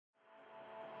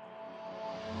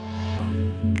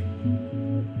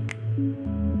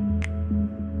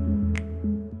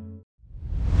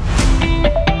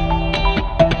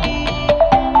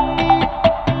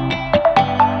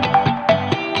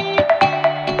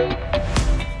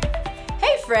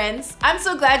friends, I'm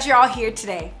so glad you're all here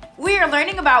today. We are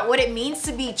learning about what it means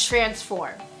to be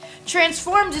transformed.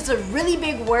 Transformed is a really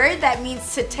big word that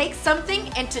means to take something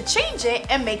and to change it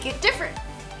and make it different.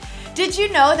 Did you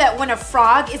know that when a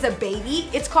frog is a baby,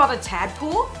 it's called a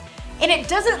tadpole? And it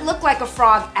doesn't look like a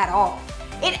frog at all.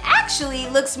 It actually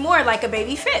looks more like a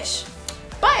baby fish.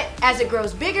 But as it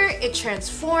grows bigger, it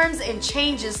transforms and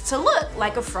changes to look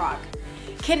like a frog.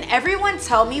 Can everyone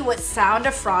tell me what sound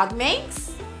a frog makes?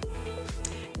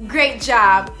 Great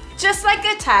job! Just like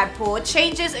a tadpole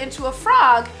changes into a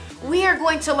frog, we are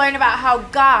going to learn about how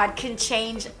God can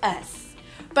change us.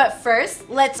 But first,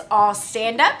 let's all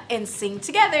stand up and sing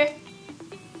together.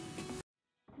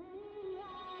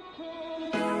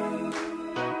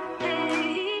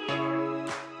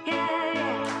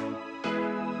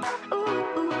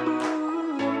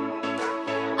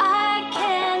 I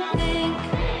can't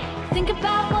think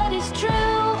about what is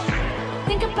true,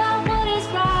 think about what is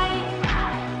right,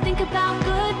 think about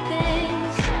good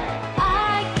things.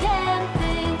 I can't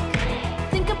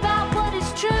think about what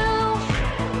is true,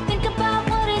 think about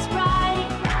what is right,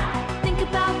 think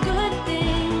about good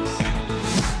things.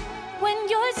 When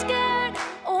you're scared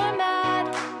or mad,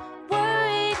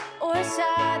 worried or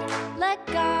sad, let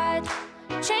God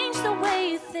change the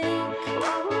way you think.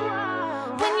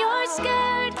 When you're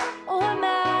scared or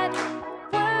mad,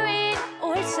 worried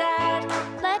or sad,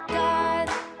 let God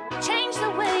change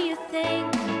the way you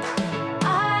think.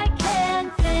 I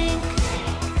can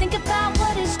think about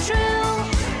what is true,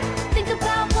 think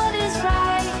about what is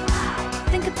right,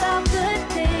 think about good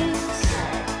things.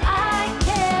 I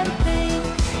can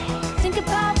think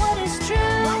about what is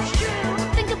true,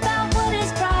 think about what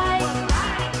is right,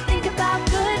 think about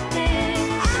good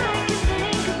things. I can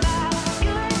think about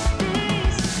good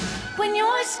things. When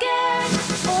you're scared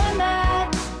or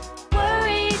mad,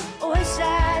 worried or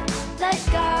sad, let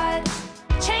God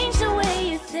change the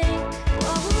way you think.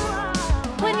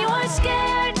 When you're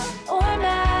scared or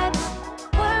mad,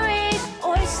 worried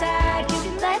or sad,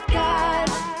 you let God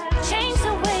change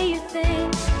the way you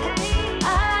think.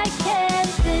 I can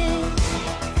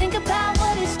think about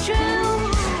what is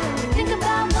true, think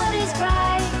about what is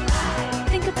right,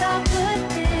 think about good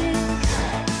things.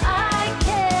 I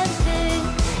can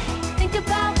think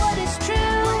about what is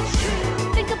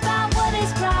true, think about what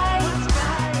is right,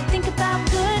 think about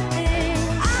good things.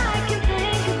 I can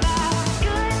think about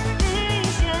good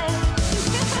things, yeah.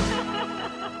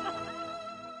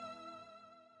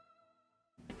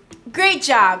 Great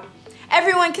job!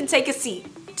 Everyone can take a seat.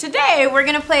 Today, we're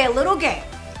gonna play a little game.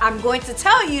 I'm going to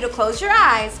tell you to close your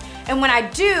eyes, and when I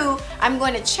do, I'm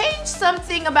going to change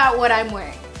something about what I'm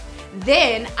wearing.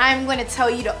 Then, I'm going to tell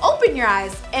you to open your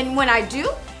eyes, and when I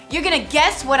do, you're gonna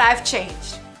guess what I've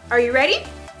changed. Are you ready?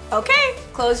 Okay,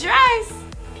 close your eyes.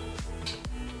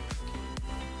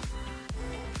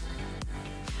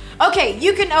 Okay,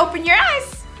 you can open your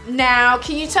eyes. Now,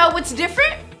 can you tell what's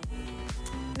different?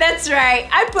 That's right,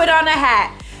 I put on a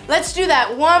hat. Let's do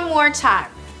that one more time.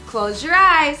 Close your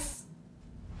eyes.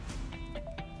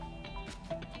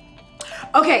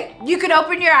 Okay, you can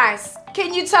open your eyes.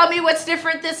 Can you tell me what's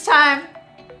different this time?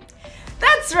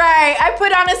 That's right, I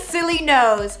put on a silly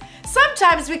nose.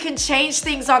 Sometimes we can change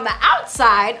things on the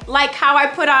outside, like how I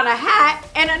put on a hat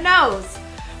and a nose.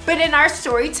 But in our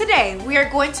story today, we are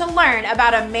going to learn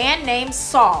about a man named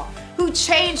Saul who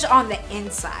changed on the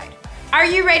inside. Are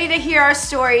you ready to hear our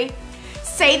story?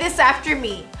 Say this after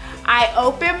me. I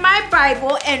open my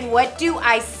Bible and what do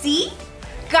I see?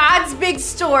 God's big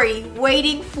story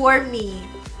waiting for me.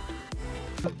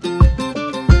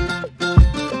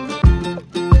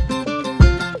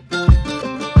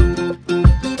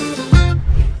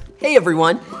 Hey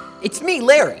everyone, it's me,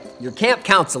 Larry, your camp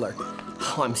counselor.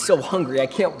 Oh, I'm so hungry, I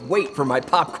can't wait for my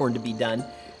popcorn to be done.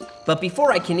 But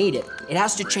before I can eat it, it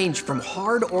has to change from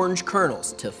hard orange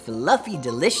kernels to fluffy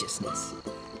deliciousness.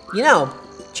 You know,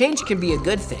 change can be a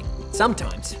good thing,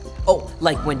 sometimes. Oh,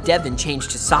 like when Devin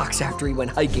changed his socks after he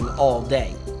went hiking all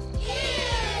day.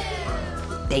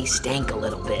 They stank a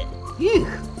little bit. Ew.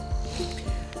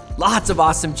 Lots of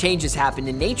awesome changes happen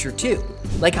in nature too,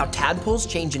 like how tadpoles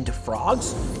change into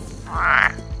frogs,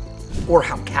 or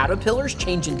how caterpillars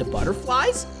change into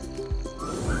butterflies.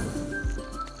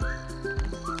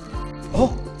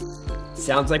 Oh,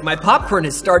 sounds like my popcorn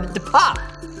has started to pop.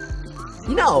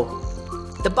 You know,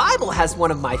 the Bible has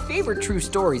one of my favorite true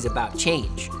stories about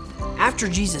change. After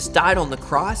Jesus died on the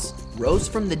cross, rose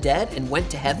from the dead, and went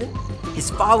to heaven,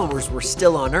 his followers were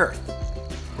still on earth.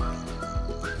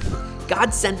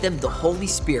 God sent them the Holy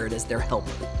Spirit as their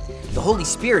helper. The Holy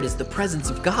Spirit is the presence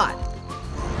of God.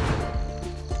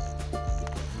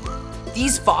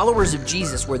 These followers of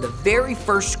Jesus were the very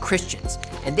first Christians,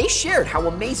 and they shared how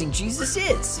amazing Jesus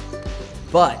is.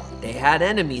 But they had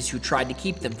enemies who tried to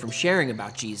keep them from sharing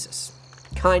about Jesus.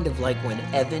 Kind of like when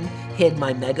Evan hid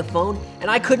my megaphone and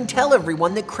I couldn't tell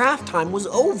everyone that craft time was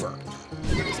over.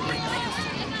 Where's my megaphone?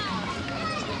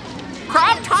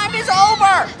 Craft time is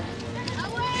over!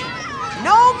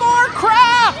 No more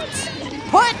crafts!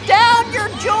 Put down your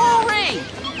jewelry!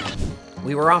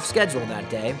 We were off schedule that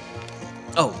day.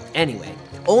 Oh, anyway,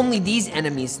 only these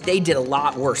enemies, they did a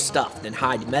lot worse stuff than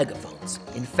hide megaphones.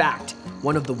 In fact,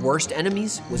 one of the worst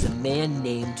enemies was a man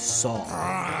named Saul.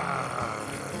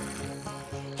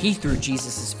 He threw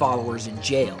Jesus' followers in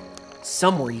jail.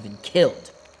 Some were even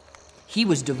killed. He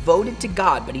was devoted to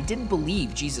God, but he didn't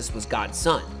believe Jesus was God's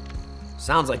son.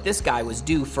 Sounds like this guy was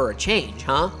due for a change,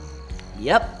 huh?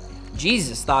 Yep,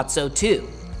 Jesus thought so too.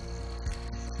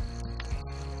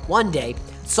 One day,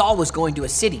 Saul was going to a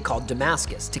city called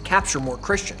Damascus to capture more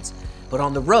Christians, but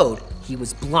on the road, he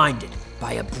was blinded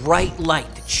by a bright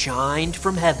light that shined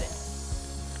from heaven.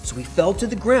 So he fell to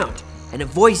the ground, and a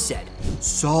voice said,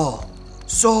 "Saul,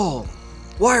 Saul,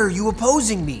 why are you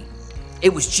opposing me?"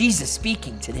 It was Jesus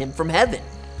speaking to him from heaven.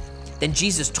 Then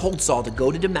Jesus told Saul to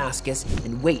go to Damascus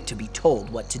and wait to be told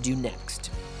what to do next.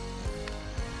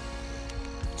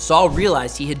 Saul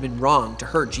realized he had been wrong to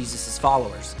hurt Jesus'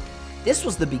 followers. This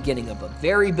was the beginning of a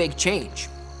very big change.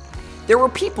 There were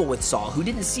people with Saul who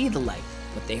didn't see the light,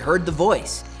 but they heard the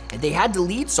voice, and they had to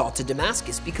lead Saul to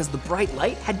Damascus because the bright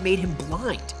light had made him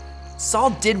blind. Saul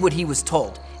did what he was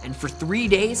told, and for 3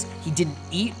 days, he didn't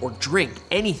eat or drink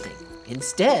anything.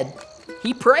 Instead,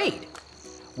 he prayed.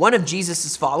 One of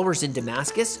Jesus' followers in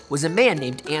Damascus was a man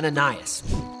named Ananias.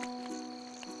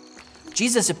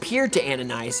 Jesus appeared to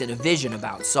Ananias in a vision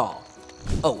about Saul.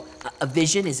 Oh, a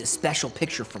vision is a special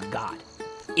picture from God.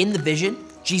 In the vision,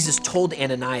 Jesus told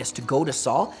Ananias to go to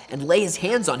Saul and lay his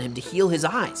hands on him to heal his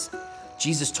eyes.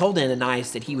 Jesus told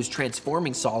Ananias that he was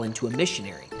transforming Saul into a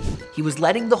missionary. He was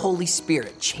letting the Holy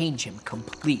Spirit change him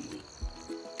completely.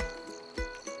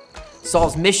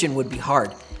 Saul's mission would be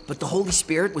hard, but the Holy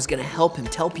Spirit was going to help him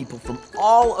tell people from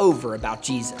all over about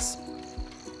Jesus.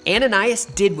 Ananias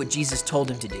did what Jesus told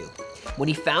him to do. When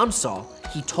he found Saul,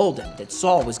 he told him that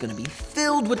Saul was going to be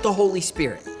filled with the Holy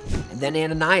Spirit. And then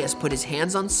Ananias put his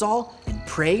hands on Saul and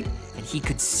prayed, and he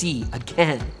could see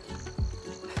again.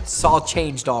 Saul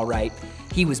changed all right.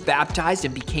 He was baptized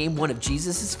and became one of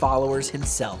Jesus' followers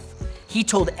himself. He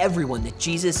told everyone that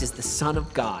Jesus is the Son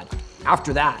of God.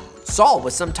 After that, Saul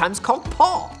was sometimes called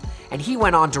Paul, and he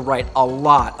went on to write a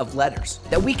lot of letters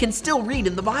that we can still read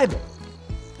in the Bible.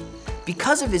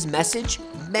 Because of his message,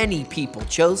 many people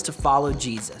chose to follow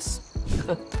Jesus.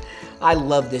 I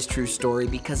love this true story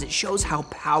because it shows how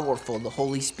powerful the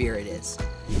Holy Spirit is.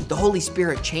 The Holy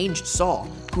Spirit changed Saul,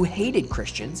 who hated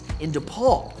Christians, into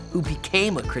Paul, who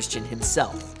became a Christian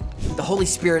himself. The Holy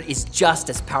Spirit is just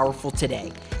as powerful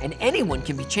today, and anyone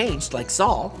can be changed like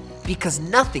Saul because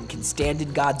nothing can stand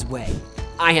in God's way.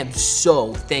 I am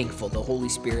so thankful the Holy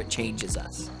Spirit changes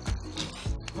us.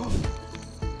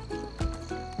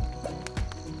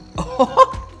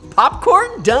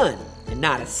 Popcorn done, and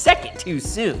not a second too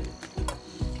soon.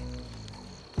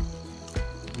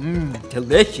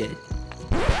 Delicious.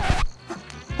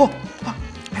 Oh,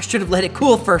 I should have let it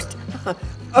cool first.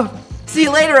 See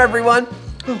you later, everyone.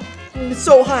 It's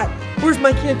so hot. Where's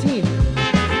my canteen?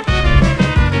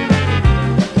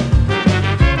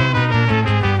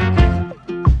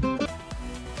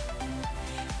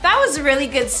 That was a really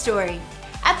good story.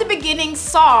 At the beginning,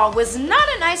 Saul was not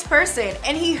a nice person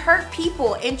and he hurt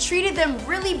people and treated them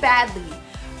really badly.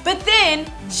 But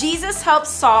then, Jesus helped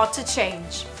Saul to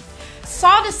change.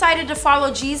 Saul decided to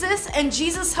follow Jesus, and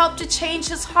Jesus helped to change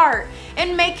his heart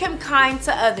and make him kind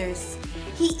to others.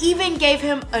 He even gave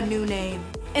him a new name.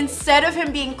 Instead of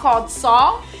him being called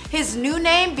Saul, his new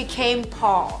name became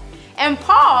Paul. And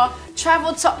Paul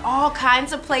traveled to all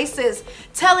kinds of places,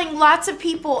 telling lots of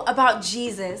people about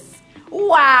Jesus.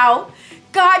 Wow!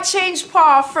 God changed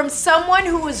Paul from someone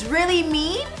who was really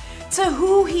mean to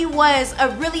who he was, a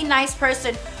really nice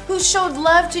person who showed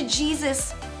love to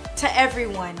Jesus to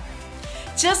everyone.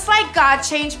 Just like God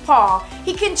changed Paul,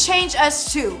 he can change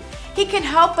us too. He can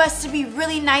help us to be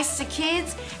really nice to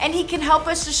kids, and he can help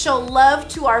us to show love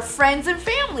to our friends and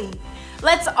family.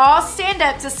 Let's all stand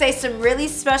up to say some really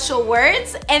special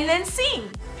words and then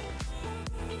sing.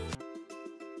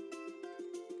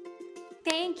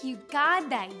 Thank you, God,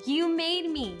 that you made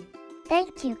me.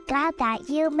 Thank you, God, that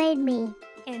you made me.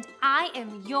 And I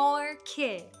am your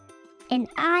kid. And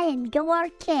I am your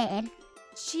kid.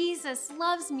 Jesus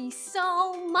loves me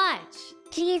so much.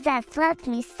 Jesus loves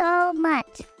me so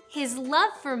much. His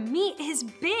love for me is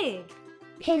big.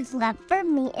 His love for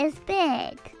me is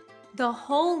big. The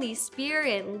Holy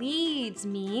Spirit leads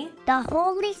me, The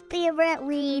Holy Spirit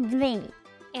leads me,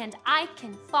 and I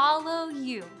can follow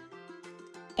you.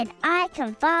 and I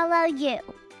can follow you.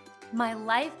 My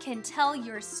life can tell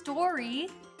your story.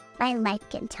 My life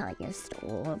can tell your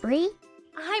story.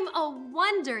 I'm a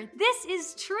wonder. This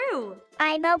is true.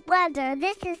 I'm a wonder.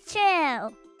 This is true.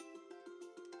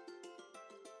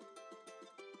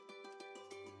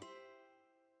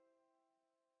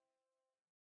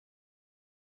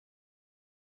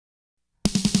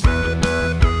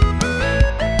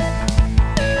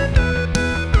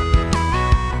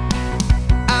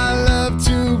 I love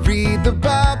to read the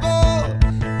Bible.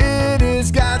 It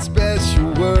is God's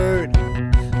special word.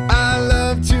 I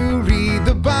love to read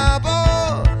the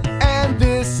Bible, and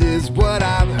this is what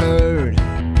I've heard.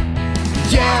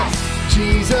 Yes,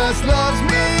 Jesus loves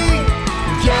me.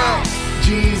 Yes,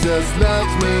 Jesus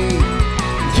loves me.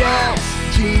 Yes,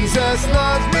 Jesus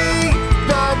loves me.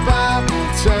 The Bible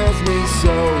tells me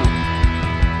so.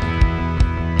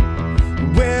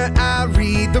 When I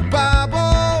read the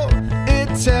Bible, it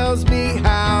tells me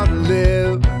how to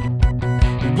live.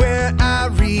 When I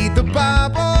read the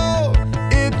Bible,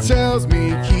 it tells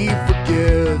me He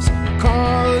forgives.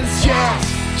 'Cause yes,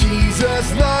 Jesus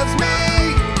loves me.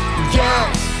 Yes,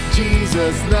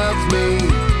 Jesus loves me.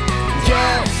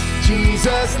 Yes,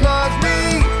 Jesus loves me.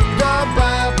 The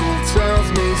Bible tells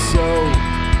me so.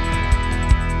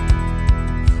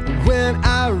 When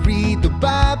I read the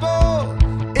Bible,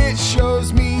 it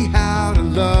shows me how to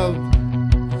love.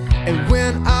 And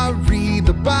when I read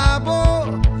the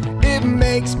Bible, it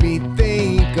makes me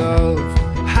think of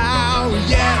how,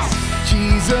 yes,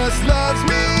 Jesus loves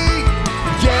me.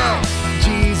 Yes,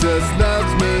 Jesus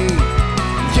loves me.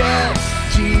 Yes,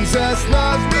 Jesus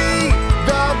loves me.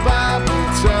 The Bible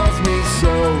tells me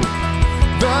so.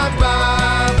 The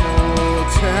Bible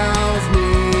tells me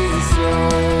so.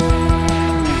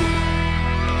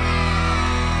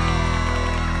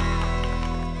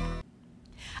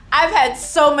 I've had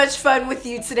so much fun with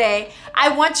you today. I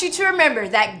want you to remember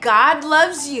that God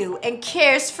loves you and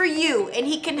cares for you, and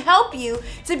He can help you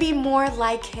to be more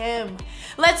like Him.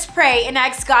 Let's pray and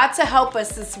ask God to help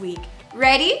us this week.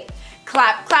 Ready?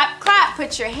 Clap, clap, clap.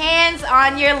 Put your hands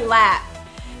on your lap.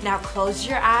 Now close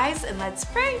your eyes and let's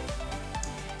pray.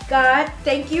 God,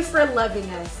 thank you for loving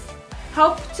us.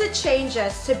 Help to change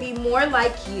us to be more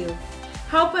like you.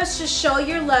 Help us to show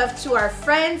your love to our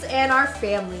friends and our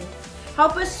family.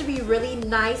 Help us to be really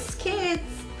nice kids.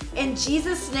 In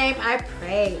Jesus' name I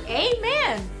pray.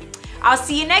 Amen. I'll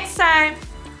see you next time.